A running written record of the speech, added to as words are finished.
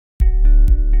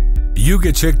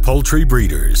Ugachick Poultry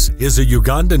Breeders is a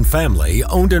Ugandan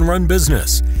family-owned and run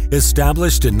business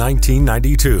established in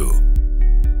 1992.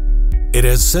 It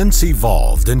has since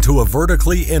evolved into a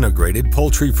vertically integrated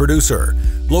poultry producer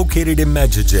located in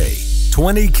Magigye,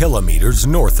 20 kilometers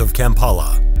north of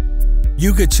Kampala.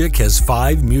 Ugachick has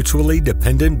 5 mutually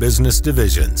dependent business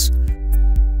divisions: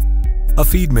 a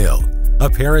feed mill, a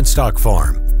parent stock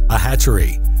farm, a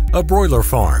hatchery, a broiler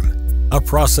farm, a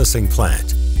processing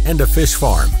plant, and a fish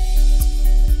farm.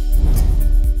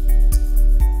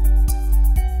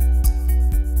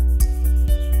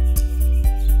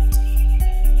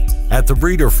 At the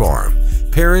breeder farm,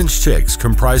 parents' chicks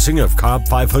comprising of Cobb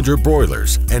 500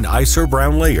 broilers and Iser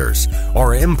brown layers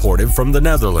are imported from the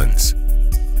Netherlands.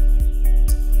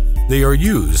 They are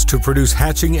used to produce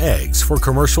hatching eggs for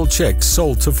commercial chicks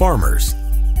sold to farmers.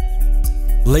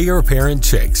 Layer parent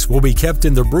chicks will be kept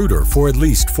in the brooder for at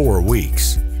least 4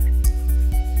 weeks.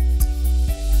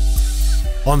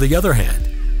 On the other hand,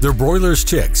 the broilers'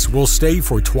 chicks will stay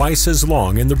for twice as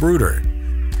long in the brooder.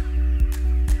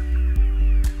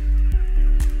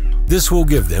 This will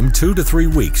give them 2 to 3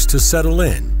 weeks to settle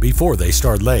in before they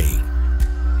start laying.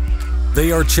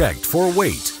 They are checked for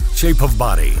weight, shape of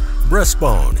body,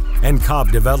 breastbone, and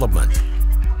cob development.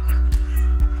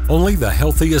 Only the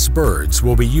healthiest birds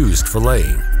will be used for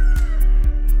laying.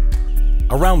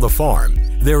 Around the farm,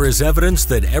 there is evidence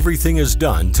that everything is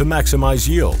done to maximize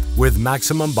yield with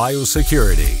maximum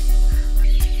biosecurity.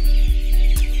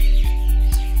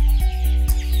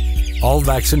 All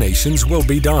vaccinations will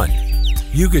be done.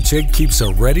 Ugachick keeps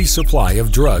a ready supply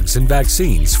of drugs and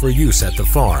vaccines for use at the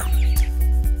farm.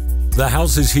 The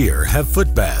houses here have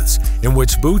foot baths in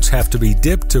which boots have to be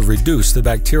dipped to reduce the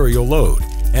bacterial load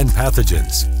and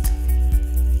pathogens.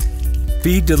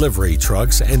 Feed delivery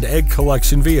trucks and egg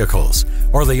collection vehicles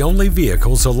are the only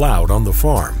vehicles allowed on the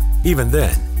farm. Even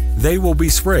then, they will be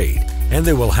sprayed and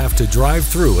they will have to drive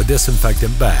through a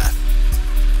disinfectant bath.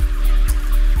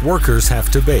 Workers have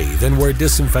to bathe and wear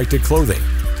disinfected clothing.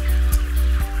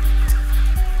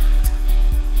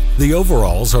 The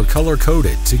overalls are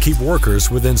color-coded to keep workers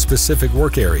within specific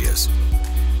work areas.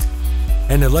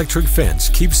 An electric fence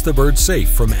keeps the birds safe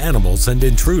from animals and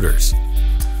intruders.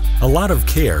 A lot of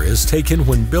care is taken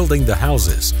when building the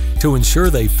houses to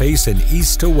ensure they face an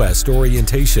east-to-west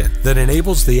orientation that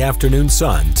enables the afternoon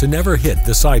sun to never hit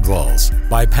the sidewalls.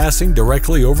 By passing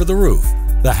directly over the roof,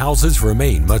 the houses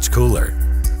remain much cooler.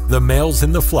 The males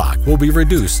in the flock will be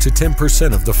reduced to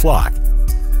 10% of the flock.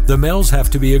 The males have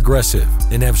to be aggressive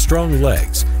and have strong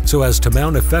legs so as to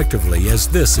mount effectively, as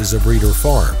this is a breeder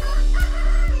farm.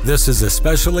 This is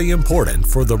especially important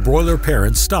for the broiler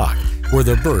parent stock where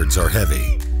the birds are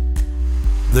heavy.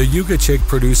 The Ugachick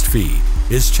produced feed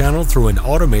is channeled through an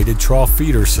automated trough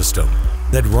feeder system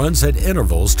that runs at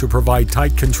intervals to provide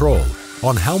tight control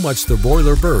on how much the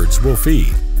broiler birds will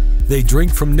feed. They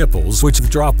drink from nipples which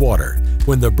drop water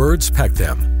when the birds peck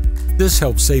them. This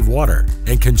helps save water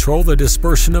and control the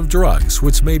dispersion of drugs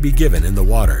which may be given in the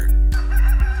water.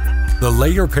 The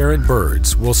layer parent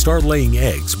birds will start laying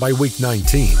eggs by week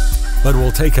 19, but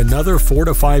will take another 4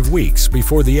 to 5 weeks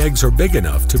before the eggs are big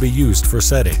enough to be used for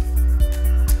setting.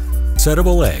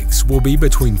 Settable eggs will be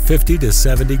between 50 to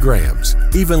 70 grams,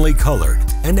 evenly colored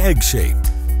and egg-shaped.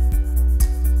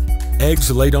 Eggs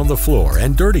laid on the floor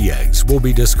and dirty eggs will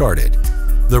be discarded.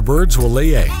 The birds will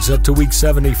lay eggs up to week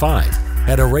 75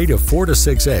 at a rate of 4 to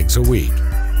 6 eggs a week.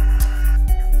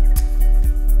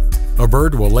 A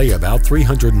bird will lay about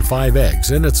 305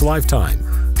 eggs in its lifetime,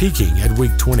 peaking at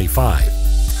week 25.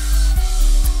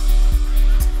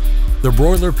 The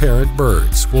broiler parent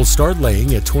birds will start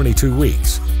laying at 22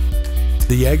 weeks.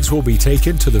 The eggs will be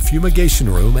taken to the fumigation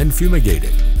room and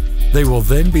fumigated. They will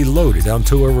then be loaded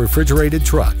onto a refrigerated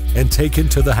truck and taken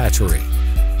to the hatchery.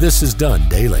 This is done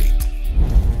daily.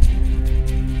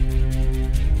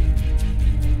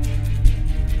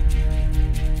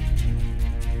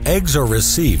 Eggs are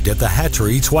received at the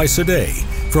hatchery twice a day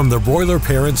from the broiler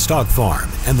parent stock farm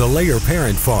and the layer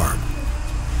parent farm.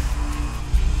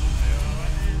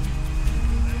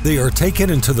 They are taken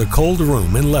into the cold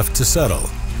room and left to settle.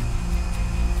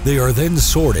 They are then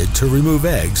sorted to remove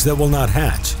eggs that will not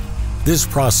hatch. This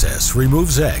process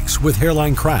removes eggs with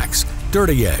hairline cracks,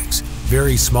 dirty eggs,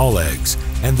 very small eggs,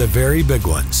 and the very big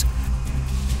ones.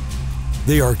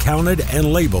 They are counted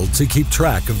and labeled to keep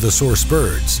track of the source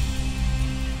birds.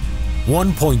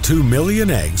 1.2 million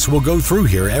eggs will go through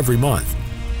here every month.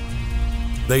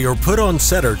 They are put on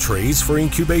setter trays for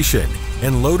incubation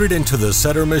and loaded into the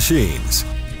setter machines.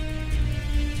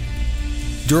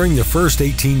 During the first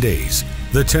 18 days,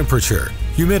 the temperature,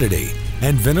 humidity,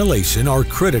 and ventilation are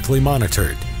critically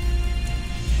monitored.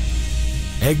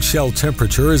 Eggshell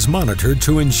temperature is monitored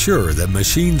to ensure that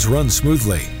machines run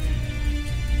smoothly.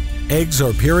 Eggs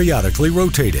are periodically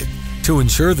rotated to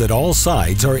ensure that all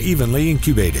sides are evenly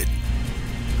incubated.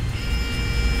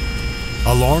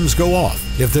 Alarms go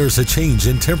off if there's a change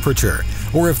in temperature,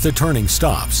 or if the turning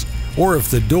stops, or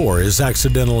if the door is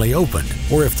accidentally opened,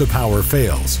 or if the power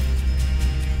fails.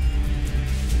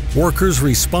 Workers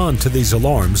respond to these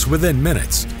alarms within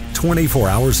minutes, 24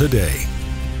 hours a day.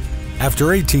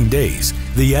 After 18 days,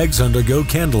 the eggs undergo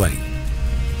candling.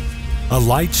 A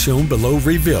light shown below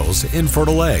reveals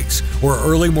infertile eggs or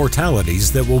early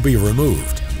mortalities that will be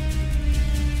removed.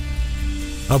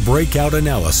 A breakout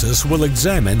analysis will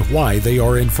examine why they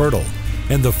are infertile,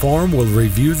 and the farm will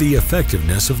review the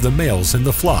effectiveness of the males in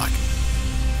the flock.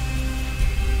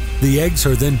 The eggs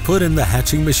are then put in the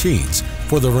hatching machines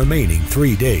for the remaining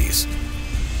 3 days.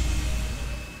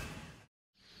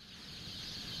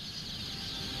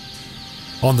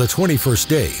 On the 21st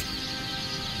day,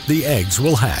 the eggs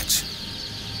will hatch.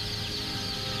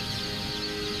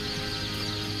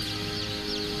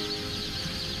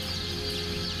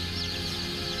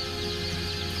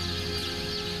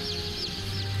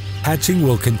 Hatching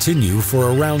will continue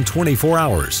for around 24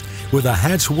 hours, with a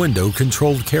hatch window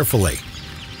controlled carefully.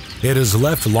 It is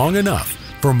left long enough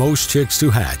for most chicks to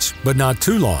hatch, but not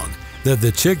too long that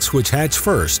the chicks which hatch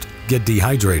first get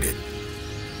dehydrated.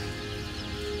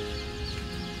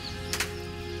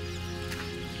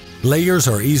 Layers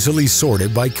are easily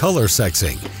sorted by color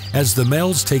sexing, as the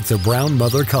males take the brown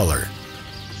mother color.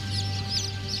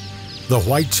 The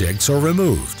white chicks are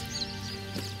removed.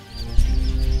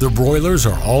 The broilers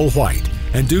are all white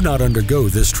and do not undergo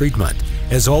this treatment,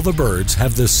 as all the birds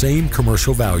have the same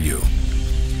commercial value.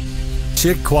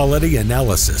 Chick quality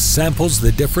analysis samples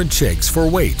the different chicks for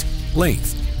weight,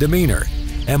 length, demeanor,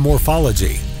 and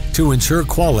morphology to ensure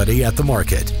quality at the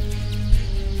market.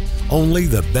 Only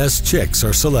the best chicks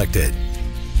are selected.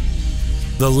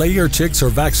 The layer chicks are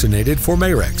vaccinated for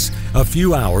Marex a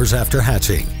few hours after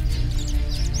hatching.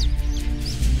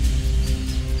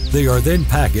 They are then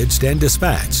packaged and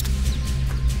dispatched.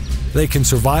 They can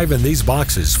survive in these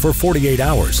boxes for 48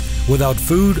 hours without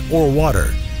food or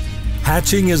water.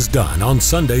 Hatching is done on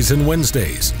Sundays and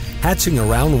Wednesdays, hatching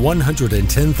around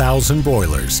 110,000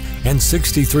 broilers and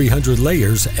 6,300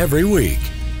 layers every week.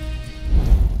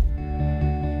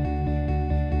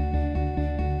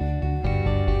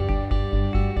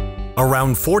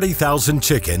 Around 40,000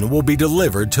 chicken will be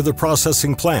delivered to the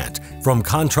processing plant from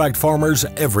contract farmers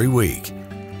every week.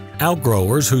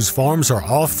 Outgrowers whose farms are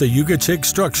off the Ugachick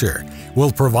structure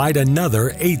will provide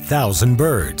another 8,000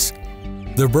 birds.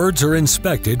 The birds are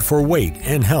inspected for weight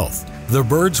and health. The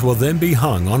birds will then be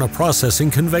hung on a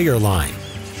processing conveyor line.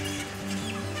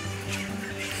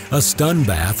 A stun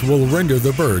bath will render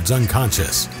the birds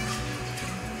unconscious.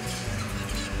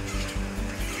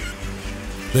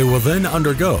 They will then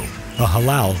undergo a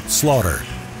halal slaughter.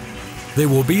 They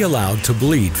will be allowed to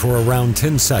bleed for around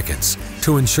 10 seconds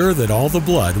to ensure that all the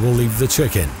blood will leave the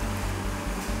chicken.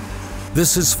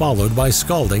 This is followed by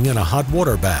scalding in a hot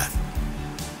water bath.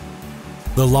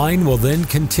 The line will then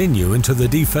continue into the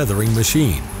defeathering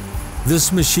machine.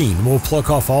 This machine will pluck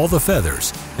off all the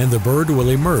feathers and the bird will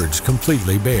emerge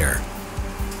completely bare.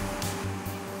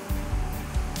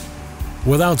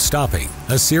 Without stopping,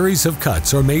 a series of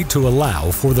cuts are made to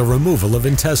allow for the removal of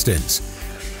intestines.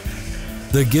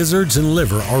 The gizzards and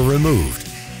liver are removed.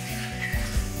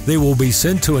 They will be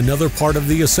sent to another part of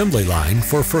the assembly line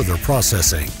for further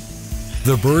processing.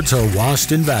 The birds are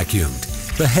washed and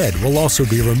vacuumed. The head will also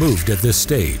be removed at this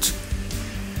stage.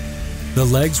 The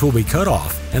legs will be cut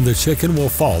off and the chicken will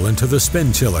fall into the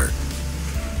spin chiller.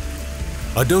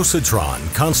 A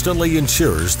dosatron constantly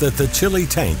ensures that the chili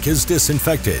tank is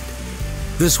disinfected.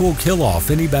 This will kill off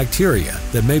any bacteria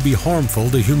that may be harmful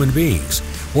to human beings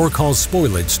or cause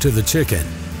spoilage to the chicken.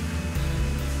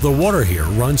 The water here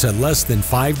runs at less than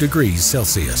 5 degrees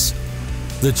Celsius.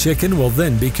 The chicken will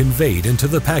then be conveyed into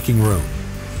the packing room.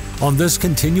 On this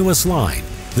continuous line,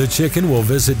 the chicken will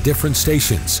visit different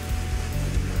stations.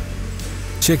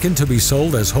 Chicken to be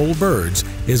sold as whole birds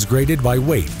is graded by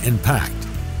weight and packed.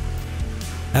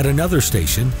 At another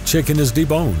station, chicken is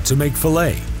deboned to make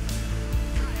fillet.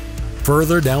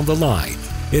 Further down the line,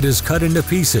 it is cut into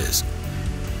pieces,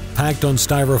 packed on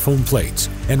styrofoam plates,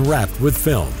 and wrapped with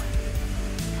film.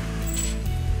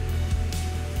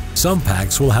 Some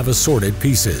packs will have assorted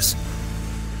pieces.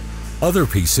 Other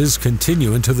pieces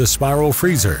continue into the spiral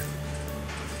freezer.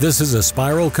 This is a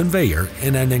spiral conveyor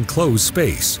in an enclosed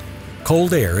space.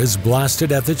 Cold air is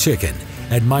blasted at the chicken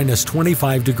at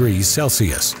 -25 degrees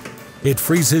Celsius. It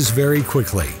freezes very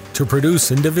quickly to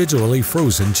produce individually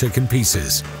frozen chicken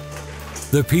pieces.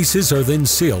 The pieces are then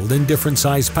sealed in different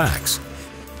size packs.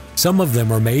 Some of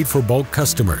them are made for bulk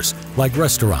customers, like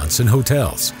restaurants and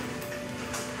hotels.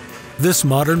 This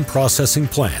modern processing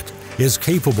plant is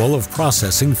capable of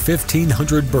processing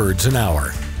 1,500 birds an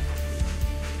hour.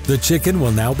 The chicken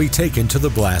will now be taken to the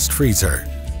blast freezer.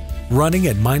 Running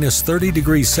at minus 30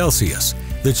 degrees Celsius,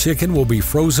 the chicken will be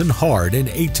frozen hard in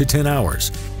 8 to 10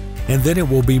 hours, and then it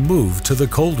will be moved to the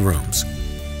cold rooms.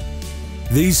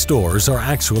 These stores are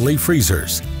actually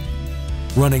freezers.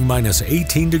 Running minus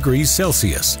 18 degrees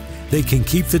Celsius, they can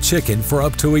keep the chicken for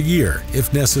up to a year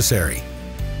if necessary.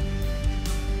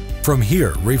 From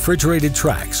here, refrigerated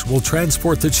tracks will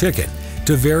transport the chicken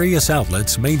to various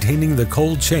outlets, maintaining the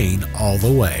cold chain all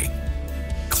the way.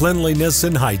 Cleanliness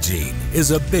and hygiene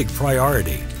is a big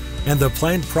priority, and the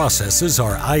plant processes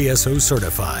are ISO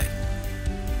certified.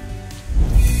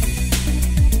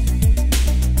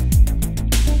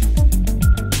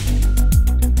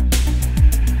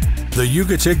 The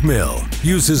Ugachick Mill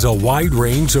uses a wide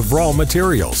range of raw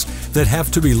materials that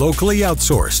have to be locally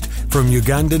outsourced from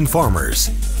Ugandan farmers.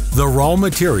 The raw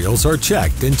materials are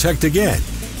checked and checked again,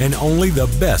 and only the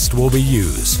best will be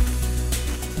used.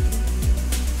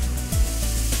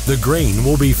 The grain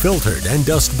will be filtered and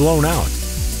dust blown out.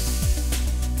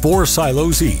 4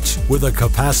 silos each, with a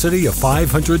capacity of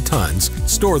 500 tons,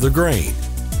 store the grain.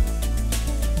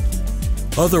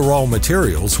 Other raw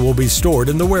materials will be stored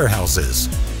in the warehouses.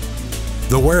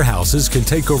 The warehouses can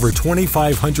take over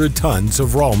 2,500 tons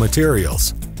of raw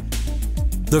materials.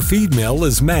 The feed mill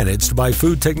is managed by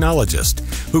food technologists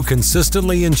who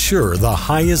consistently ensure the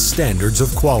highest standards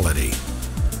of quality.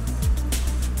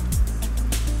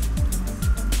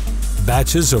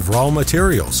 Batches of raw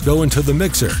materials go into the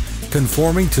mixer,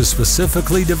 conforming to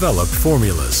specifically developed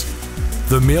formulas.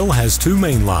 The mill has 2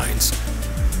 main lines: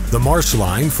 the marsh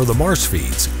line for the marsh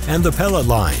feeds and the pellet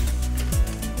line.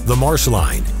 The marsh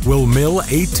line will mill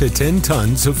 8 to 10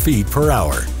 tons of feed per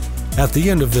hour. At the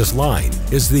end of this line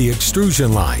is the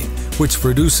extrusion line, which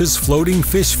produces floating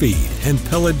fish feed and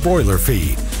pellet broiler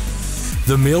feed.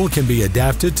 The mill can be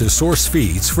adapted to source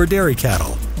feeds for dairy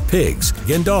cattle, pigs,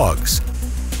 and dogs.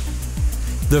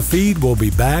 The feed will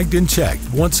be bagged and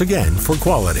checked once again for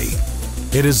quality.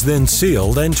 It is then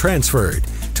sealed and transferred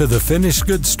to the finished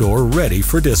goods store ready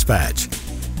for dispatch.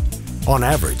 On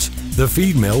average, the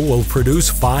feed mill will produce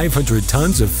 500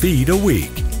 tons of feed a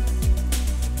week.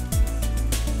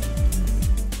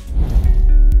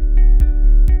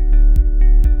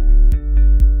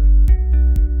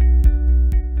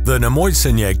 The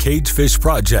Namoysenye Cage Fish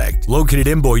Project, located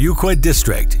in Boyukwe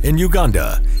District in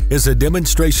Uganda, is a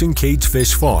demonstration cage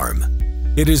fish farm.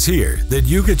 It is here that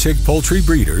Ugachick Poultry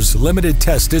Breeders Limited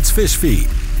tests its fish feed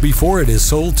before it is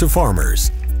sold to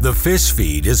farmers. The fish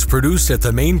feed is produced at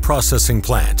the main processing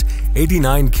plant,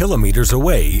 89 kilometers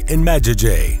away in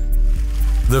Magigye.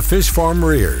 The fish farm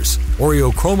rears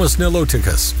Oreochromis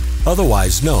niloticus,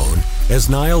 otherwise known as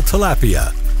Nile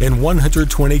tilapia, in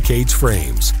 120 cage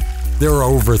frames. There are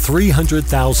over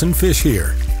 300,000 fish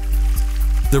here.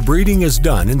 The breeding is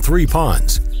done in 3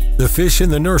 ponds. The fish in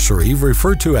the nursery,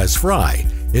 referred to as fry,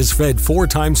 is fed 4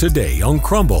 times a day on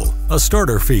crumble, a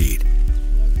starter feed.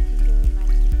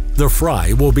 The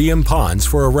fry will be in ponds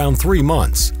for around 3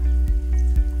 months.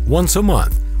 Once a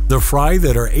month, the fry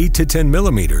that are 8 to 10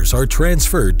 millimeters are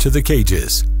transferred to the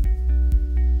cages.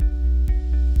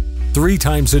 3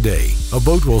 times a day, a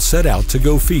boat will set out to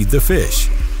go feed the fish.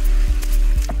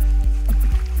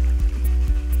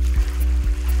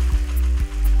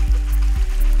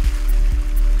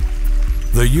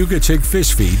 The Ugachick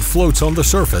fish feed floats on the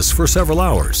surface for several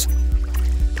hours.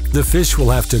 The fish will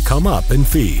have to come up and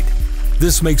feed.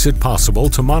 This makes it possible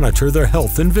to monitor their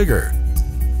health and vigor.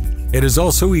 It is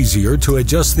also easier to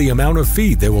adjust the amount of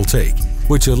feed they will take,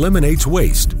 which eliminates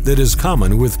waste that is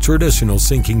common with traditional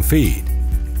sinking feed.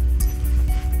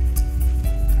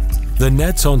 The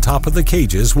nets on top of the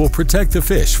cages will protect the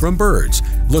fish from birds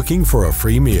looking for a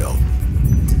free meal.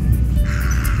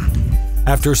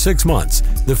 After 6 months,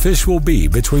 the fish will be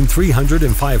between 300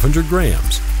 and 500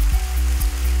 grams.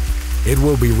 It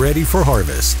will be ready for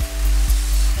harvest.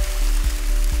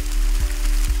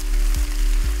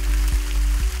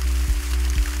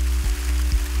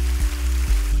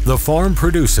 The farm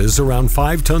produces around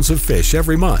 5 tons of fish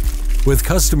every month, with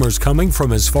customers coming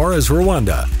from as far as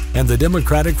Rwanda and the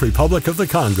Democratic Republic of the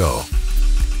Congo.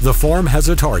 The farm has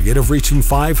a target of reaching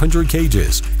 500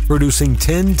 cages, producing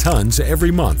 10 tons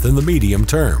every month in the medium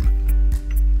term.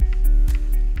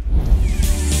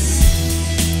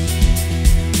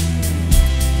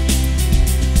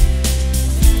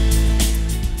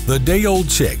 The day-old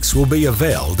chicks will be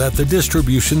availed at the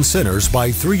distribution centers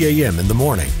by 3 a.m. in the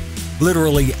morning.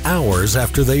 literally hours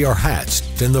after they are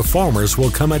hatched, and the farmers will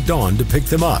come at dawn to pick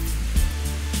them up.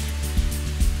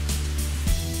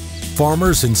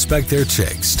 Farmers inspect their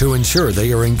chicks to ensure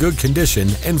they are in good condition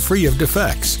and free of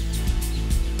defects.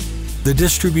 The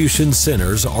distribution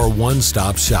centers are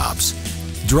one-stop shops.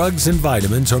 Drugs and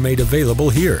vitamins are made available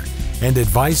here, and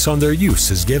advice on their use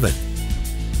is given.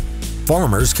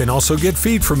 Farmers can also get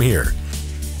feed from here.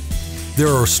 There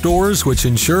are stores which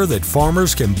ensure that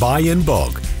farmers can buy in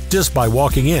bulk just by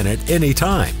walking in at any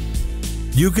time.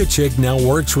 Ugachick now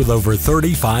works with over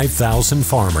 35,000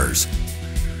 farmers.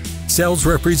 Sales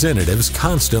representatives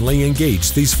constantly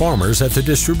engage these farmers at the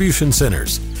distribution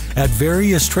centers, at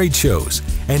various trade shows,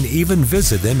 and even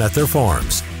visit them at their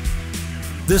farms.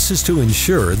 This is to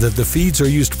ensure that the feeds are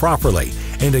used properly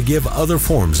and to give other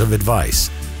forms of advice.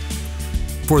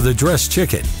 For the dressed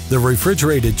chicken, the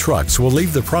refrigerated trucks will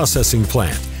leave the processing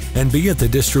plant and be at the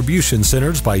distribution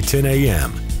centers by 10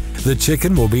 a.m. The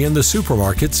chicken will be in the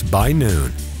supermarkets by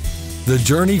noon. The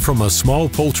journey from a small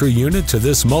poultry unit to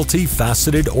this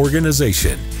multifaceted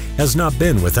organization has not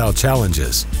been without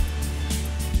challenges.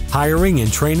 Hiring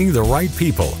and training the right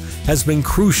people has been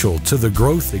crucial to the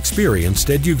growth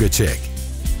experienced at Ugachick.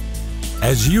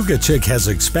 As Ugachick has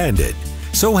expanded,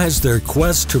 so has their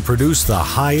quest to produce the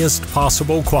highest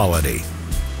possible quality.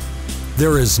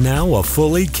 There is now a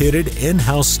fully kitted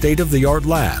in-house state-of-the-art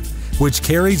lab which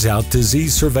carries out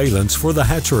disease surveillance for the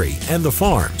hatchery and the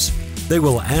farms. They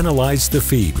will analyze the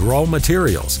feed raw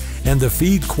materials and the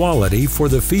feed quality for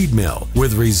the feed mill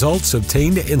with results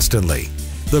obtained instantly,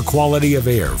 the quality of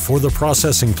air for the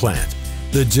processing plant,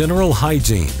 the general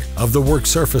hygiene of the work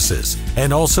surfaces,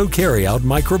 and also carry out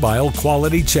microbial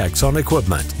quality checks on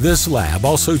equipment. This lab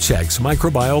also checks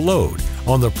microbial load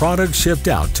on the product shipped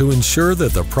out to ensure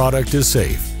that the product is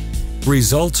safe.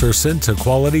 Results are sent to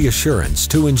quality assurance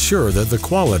to ensure that the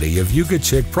quality of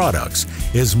Ugachick products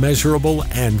is measurable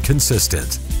and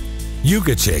consistent.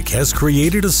 Ugachick has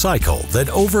created a cycle that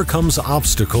overcomes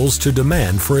obstacles to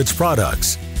demand for its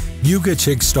products.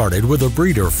 Ugachick started with a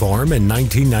breeder farm in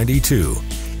 1992,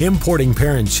 importing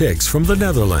parent chicks from the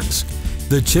Netherlands.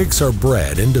 The chicks are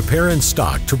bred into parent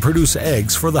stock to produce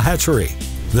eggs for the hatchery.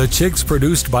 The chicks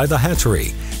produced by the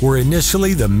hatchery were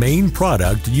initially the main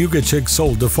product Ugachick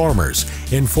sold to farmers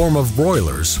in form of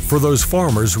broilers for those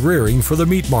farmers rearing for the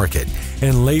meat market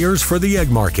and layers for the egg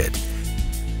market.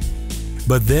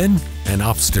 But then, an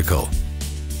obstacle.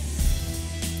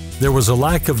 There was a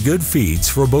lack of good feeds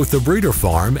for both the breeder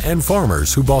farm and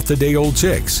farmers who bought the day-old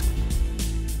chicks.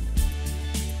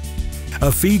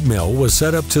 A feed mill was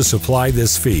set up to supply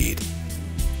this feed.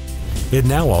 It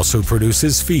now also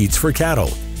produces feeds for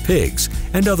cattle, pigs,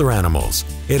 and other animals.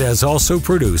 It has also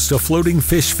produced a floating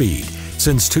fish feed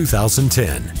since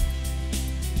 2010.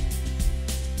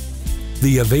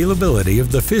 The availability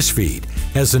of the fish feed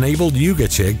has enabled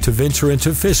Ugachick to venture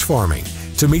into fish farming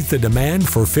to meet the demand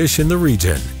for fish in the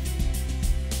region.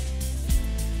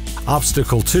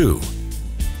 Obstacle 2.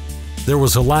 There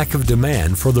was a lack of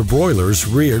demand for the broilers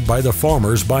reared by the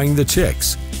farmers buying the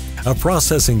chicks. A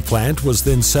processing plant was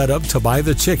then set up to buy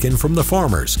the chicken from the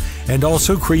farmers and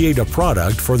also create a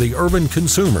product for the urban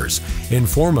consumers in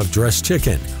form of dressed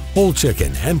chicken, whole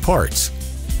chicken, and parts.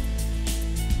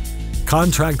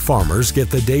 Contract farmers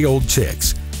get the day-old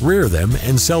chicks, rear them,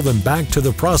 and sell them back to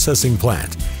the processing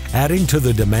plant, adding to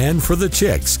the demand for the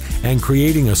chicks and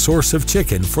creating a source of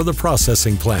chicken for the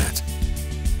processing plant.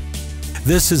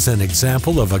 This is an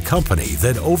example of a company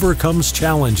that overcomes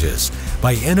challenges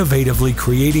by innovatively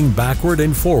creating backward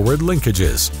and forward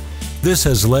linkages. This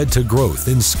has led to growth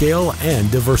in scale and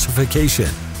diversification.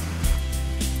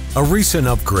 A recent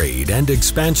upgrade and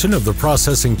expansion of the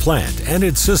processing plant and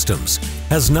its systems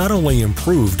has not only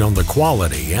improved on the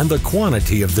quality and the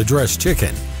quantity of the dressed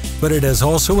chicken, but it has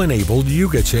also enabled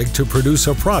Ugachick to produce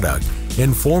a product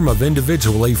in form of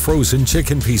individually frozen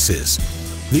chicken pieces.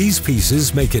 These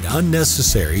pieces make it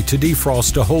unnecessary to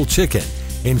defrost a whole chicken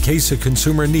in case a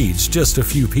consumer needs just a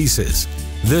few pieces.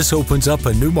 This opens up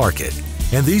a new market,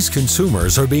 and these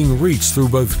consumers are being reached through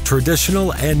both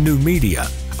traditional and new media.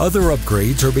 Other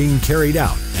upgrades are being carried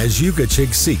out as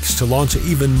Ugachick seeks to launch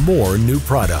even more new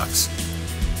products.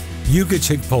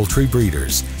 Ugachick Poultry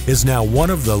Breeders is now one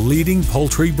of the leading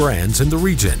poultry brands in the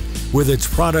region, with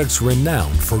its products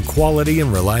renowned for quality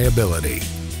and reliability.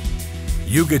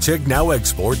 Ugachick now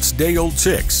exports day-old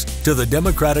chicks to the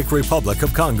Democratic Republic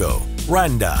of Congo,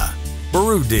 Rwanda,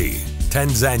 Burundi,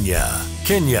 Tanzania,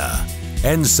 Kenya,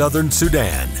 and Southern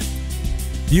Sudan.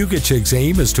 Ugachick's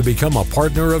aim is to become a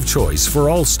partner of choice for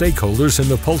all stakeholders in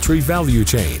the poultry value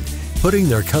chain, putting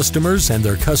their customers and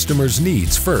their customers'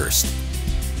 needs first.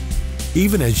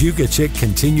 Even as Ugachick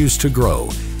continues to grow,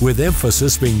 with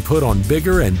emphasis being put on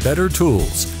bigger and better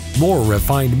tools, more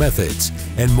refined methods,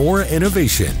 and more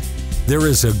innovation, there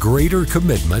is a greater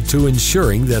commitment to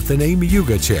ensuring that the name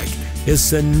Ugachick is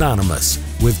synonymous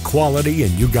with quality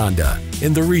in Uganda,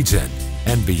 in the region,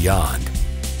 and beyond.